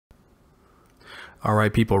All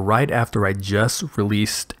right, people, right after I just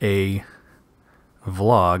released a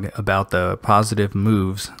vlog about the positive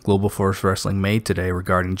moves Global Force Wrestling made today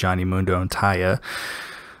regarding Johnny Mundo and Taya,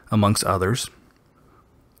 amongst others,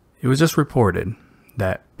 it was just reported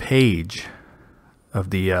that Paige,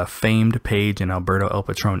 of the famed Paige and Alberto El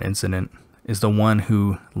Patron incident, is the one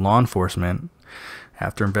who law enforcement,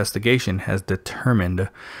 after investigation, has determined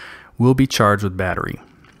will be charged with battery.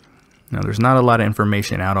 Now, there's not a lot of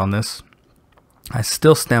information out on this. I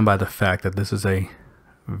still stand by the fact that this is a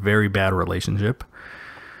very bad relationship.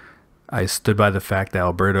 I stood by the fact that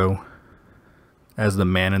Alberto, as the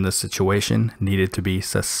man in this situation, needed to be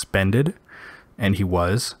suspended, and he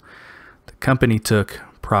was. The company took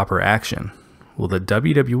proper action. Will the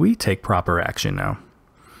WWE take proper action now?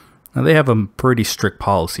 Now, they have a pretty strict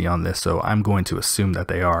policy on this, so I'm going to assume that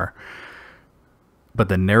they are. But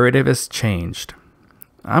the narrative has changed.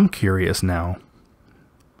 I'm curious now.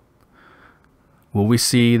 Will we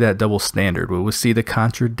see that double standard? Will we see the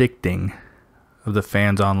contradicting of the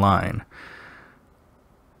fans online?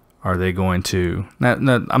 Are they going to...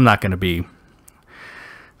 I'm not going to be...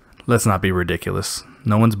 Let's not be ridiculous.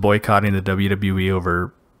 No one's boycotting the WWE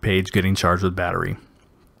over Paige getting charged with battery.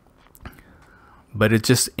 But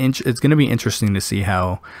it's going to be interesting to see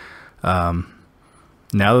how, now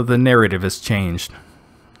that the narrative has changed,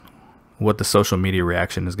 what the social media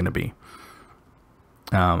reaction is going to be.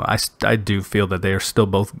 I do feel that they are still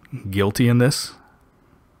both guilty in this,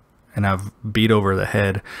 and I've beat over the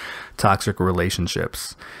head toxic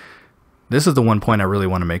relationships. This is the one point I really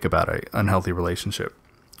want to make about an unhealthy relationship,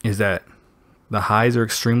 is that the highs are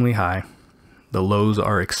extremely high, the lows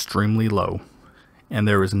are extremely low, and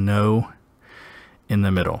there is no in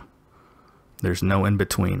the middle. There's no in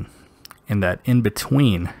between. And that in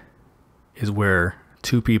between is where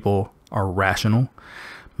two people are rational,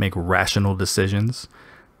 make rational decisions,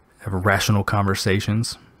 have rational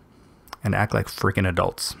conversations, and act like freaking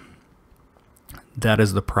adults. That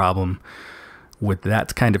is the problem with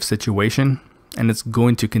that kind of situation, and it's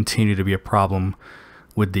going to continue to be a problem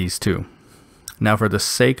with these two. Now, for the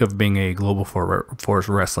sake of being a Global Force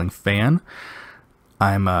Wrestling fan,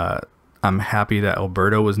 I'm happy that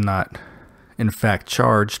Alberto was not, in fact,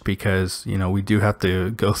 charged, because, you know, we do have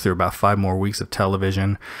to go through about 5 more weeks of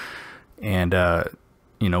television, and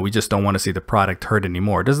you know, we just don't want to see the product hurt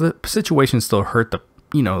anymore. Does the situation still hurt the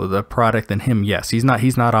product and him? Yes, he's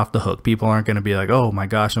not off the hook. People aren't going to be like, oh my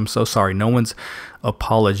gosh, I'm so sorry. No one's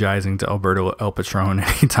apologizing to Alberto El Patron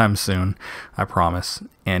anytime soon, I promise.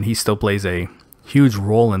 And he still plays a huge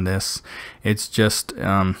role in this. It's just,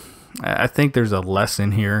 I think there's a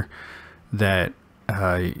lesson here that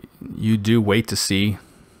you do wait to see,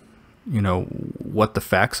 you know, what the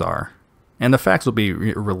facts are. And the facts will be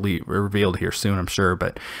revealed here soon, I'm sure.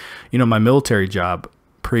 But, you know, my military job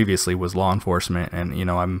previously was law enforcement. And, you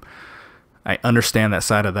know, I understand that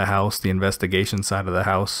side of the house, the investigation side of the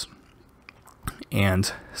house.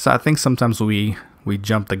 And so I think sometimes we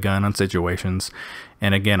jump the gun on situations.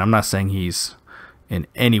 And again, I'm not saying he's in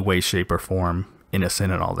any way, shape, or form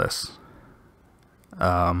innocent in all this.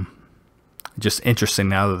 Just interesting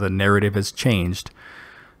now that the narrative has changed,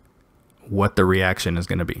 what the reaction is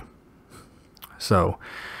going to be. So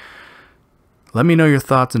let me know your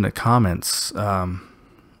thoughts in the comments.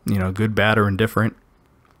 You know, good, bad, or indifferent.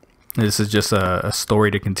 This is just a story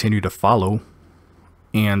to continue to follow.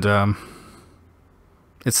 And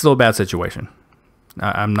it's still a bad situation.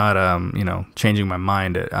 I'm not, you know, changing my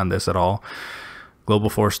mind on this at all. Global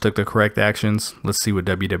Force took the correct actions. Let's see what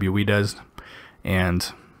WWE does.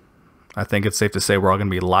 And I think it's safe to say we're all going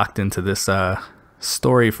to be locked into this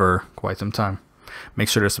story for quite some time. Make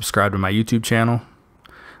sure to subscribe to my YouTube channel.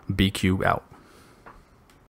 BQ out.